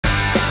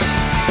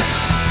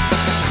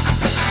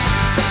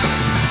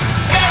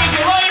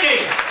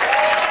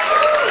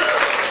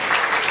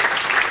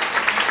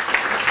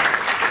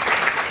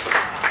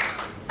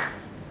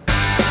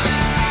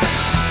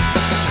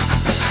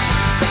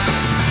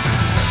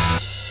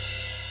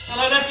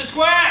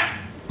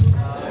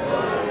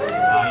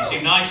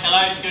guys.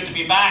 Hello, it's good to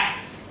be back.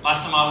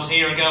 Last time I was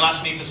here, a girl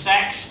asked me for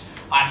sex.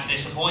 I had to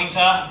disappoint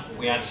her.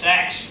 We had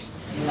sex.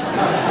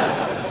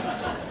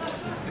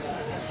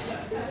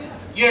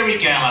 Uri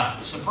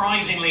Geller,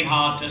 surprisingly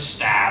hard to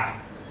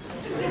stab.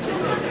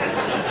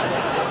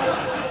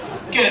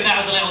 Good, that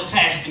was a little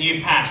test and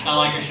you passed. I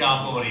like a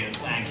sharp audience,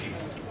 thank you.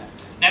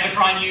 Never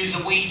try and use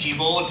a Ouija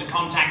board to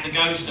contact the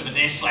ghost of a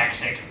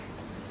dyslexic.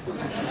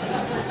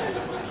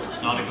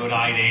 It's not a good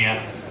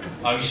idea.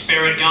 Oh,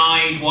 spirit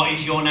guide, what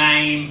is your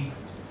name?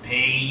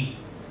 P,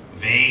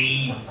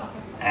 V,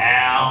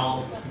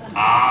 L,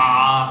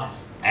 R,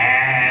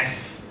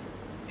 F.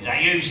 Is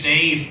that you,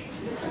 Steve?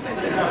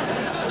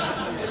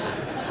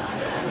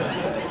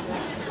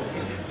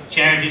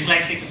 Chair of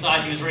Dyslexic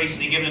Society was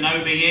recently given an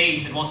OBE. He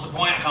said, what's the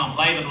point? I can't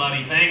play the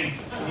bloody thing.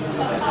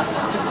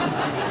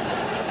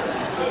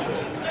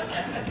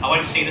 I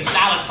went to see the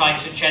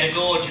stalactites at Cheddar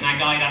Gorge and our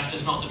guide asked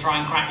us not to try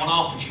and crack one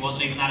off and she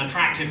wasn't even that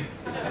attractive.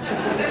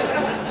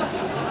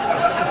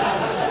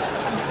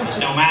 I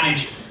still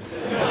managed.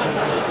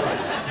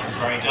 It was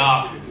very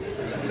dark.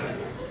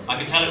 I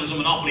could tell it was a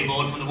Monopoly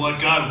board from the word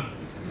go.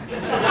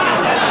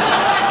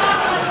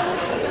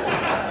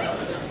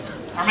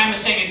 I remember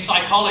singing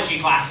psychology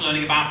class,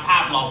 learning about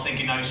Pavlov,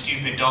 thinking those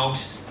stupid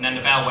dogs, and then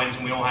the bell went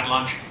and we all had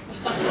lunch.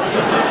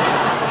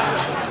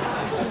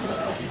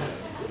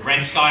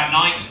 Red sky at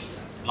night,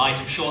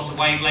 light of shorter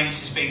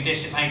wavelengths is being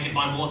dissipated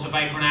by water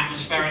vapour and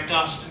atmospheric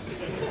dust.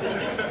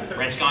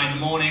 Red sky in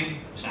the morning,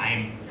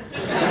 same.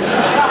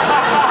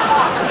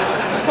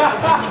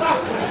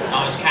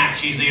 Not as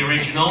catchy as the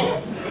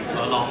original,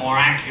 but a lot more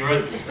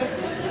accurate.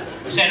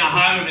 I'm sitting at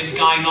home, this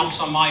guy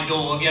knocks on my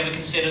door. Have you ever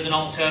considered an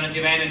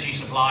alternative energy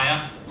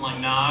supplier? I'm like,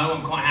 no,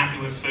 I'm quite happy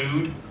with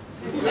food.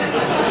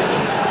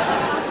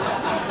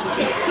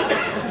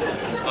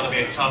 It's got to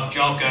be a tough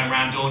job going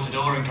around door to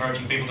door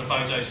encouraging people to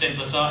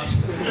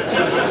photosynthesize.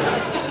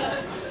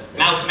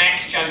 Malcolm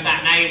X chose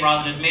that name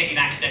rather than admit he'd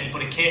accidentally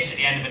put a kiss at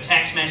the end of a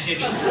text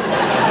message.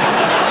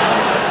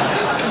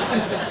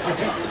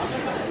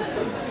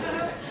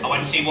 I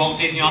went to see Walt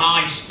Disney on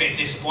Ice, bit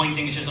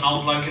disappointing, it's just an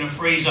old bloke in a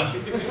freezer.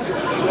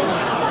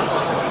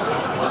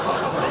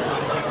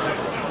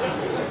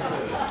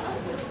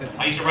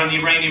 I used to run the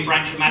Iranian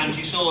branch of Madame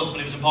Tussauds, but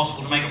it was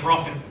impossible to make a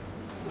profit.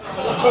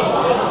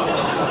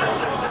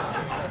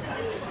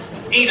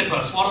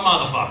 Oedipus, what a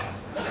motherfucker.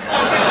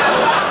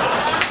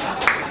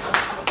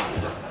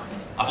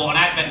 I bought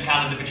an advent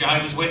calendar for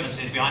Jehovah's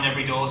Witnesses. Behind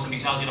every door somebody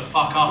tells you to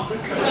fuck off.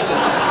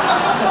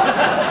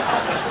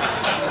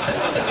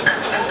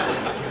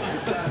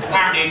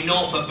 Apparently in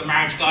Norfolk the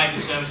marriage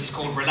guidance service is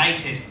called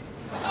Related.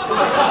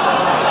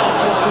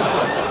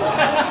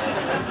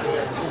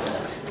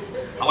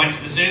 I went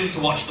to the zoo to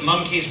watch the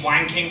monkeys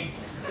wanking.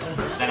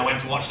 Then I went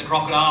to watch the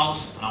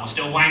crocodiles and I was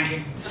still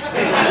wanking.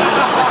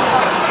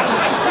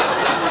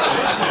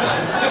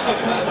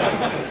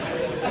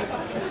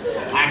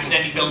 I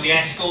accidentally filled the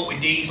escort with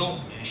diesel.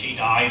 Yeah, she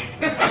died.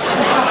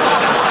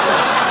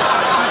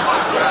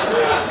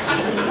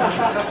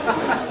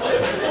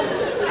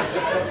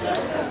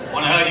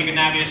 When I heard you could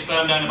now be a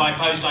sperm donor by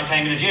post, I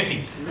came in a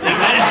jiffy.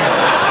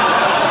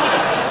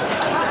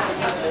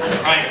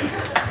 Right,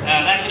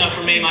 that's enough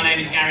from me. My name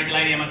is Gary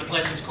Delaney. I'm at the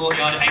Pleasance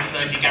Courtyard at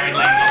 8:30.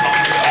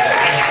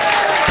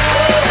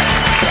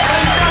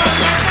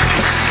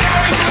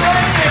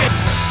 GaryDelaney.com.